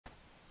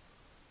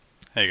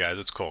Hey guys,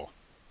 it's Cole.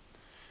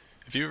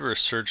 If you've ever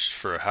searched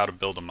for how to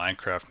build a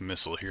Minecraft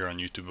missile here on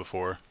YouTube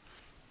before,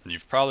 then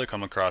you've probably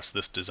come across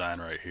this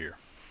design right here.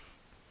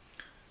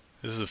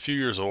 This is a few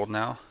years old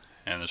now,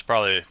 and there's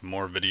probably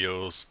more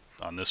videos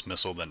on this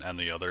missile than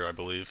any other, I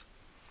believe.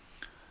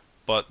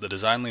 But the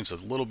design leaves a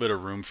little bit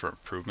of room for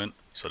improvement,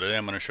 so today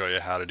I'm going to show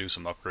you how to do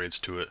some upgrades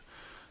to it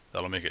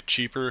that'll make it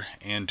cheaper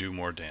and do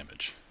more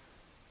damage.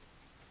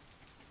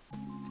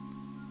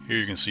 Here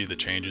you can see the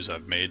changes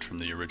I've made from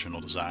the original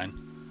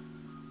design.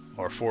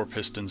 Our 4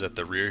 pistons at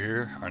the rear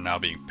here are now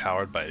being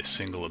powered by a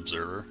single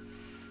observer.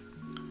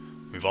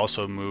 We've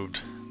also moved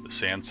the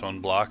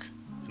sandstone block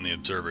and the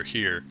observer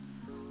here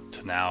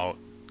to now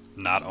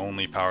not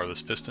only power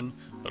this piston,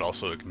 but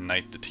also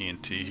ignite the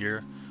TNT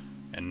here.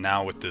 And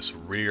now with this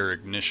rear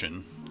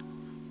ignition,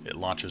 it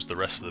launches the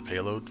rest of the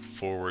payload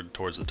forward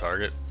towards the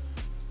target,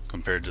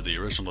 compared to the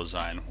original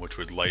design, which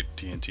would light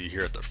TNT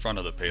here at the front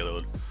of the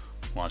payload,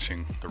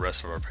 launching the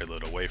rest of our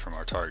payload away from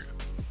our target.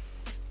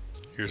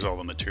 Here's all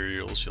the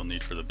materials you'll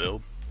need for the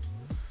build.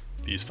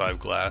 These 5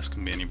 glass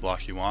can be any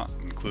block you want,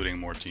 including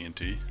more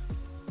TNT.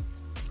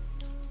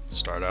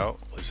 Start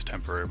out, place a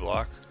temporary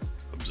block,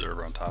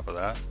 observer on top of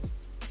that.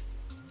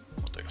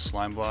 We'll take a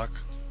slime block,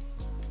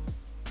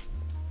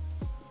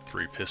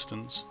 3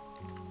 pistons,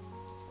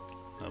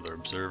 another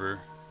observer,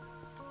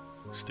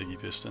 sticky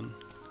piston,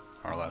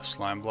 our last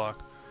slime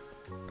block,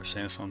 our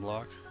sandstone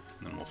block,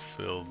 and then we'll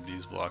fill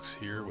these blocks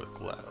here with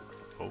glass.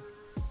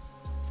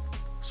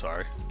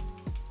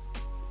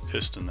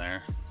 Piston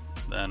there,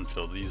 then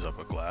fill these up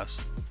with glass.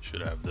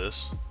 Should have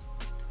this,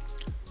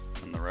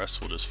 and the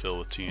rest we'll just fill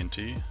with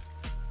TNT.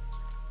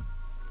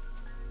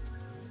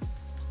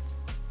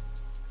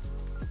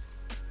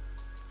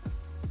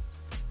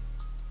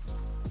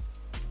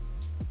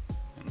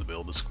 And the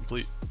build is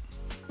complete.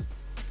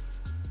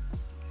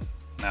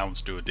 Now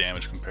let's do a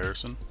damage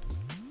comparison.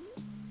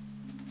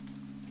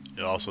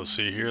 You'll also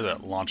see here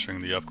that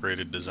launching the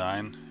upgraded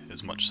design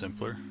is much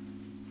simpler.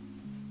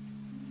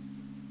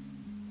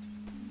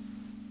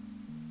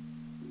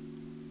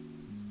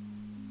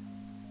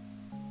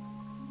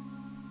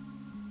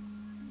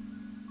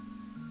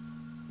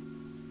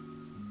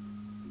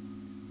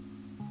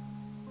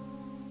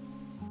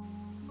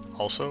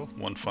 Also,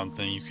 one fun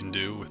thing you can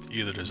do with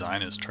either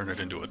design is turn it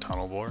into a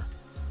tunnel bore.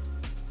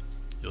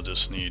 You'll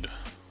just need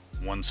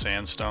 1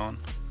 sandstone,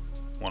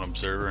 1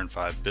 observer, and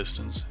 5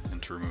 pistons,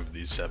 and to remove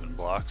these 7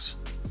 blocks.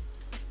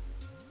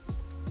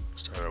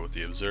 Start out with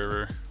the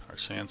observer, our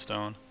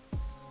sandstone,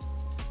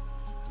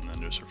 and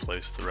then just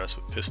replace the rest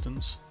with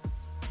pistons.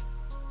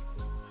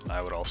 And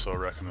I would also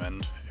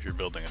recommend, if you're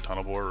building a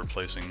tunnel bore,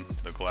 replacing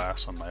the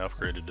glass on my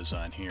upgraded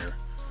design here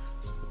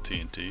with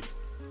TNT.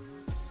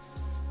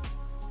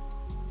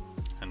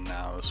 And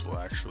now this will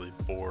actually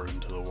bore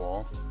into the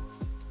wall.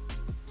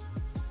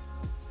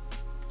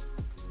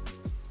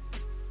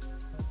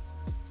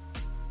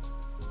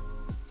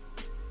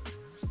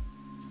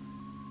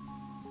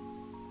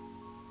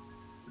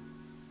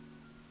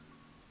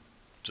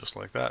 Just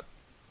like that.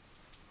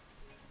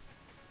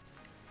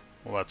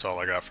 Well, that's all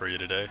I got for you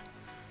today.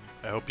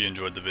 I hope you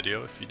enjoyed the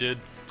video. If you did,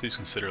 please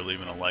consider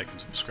leaving a like and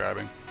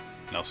subscribing,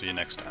 and I'll see you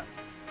next time.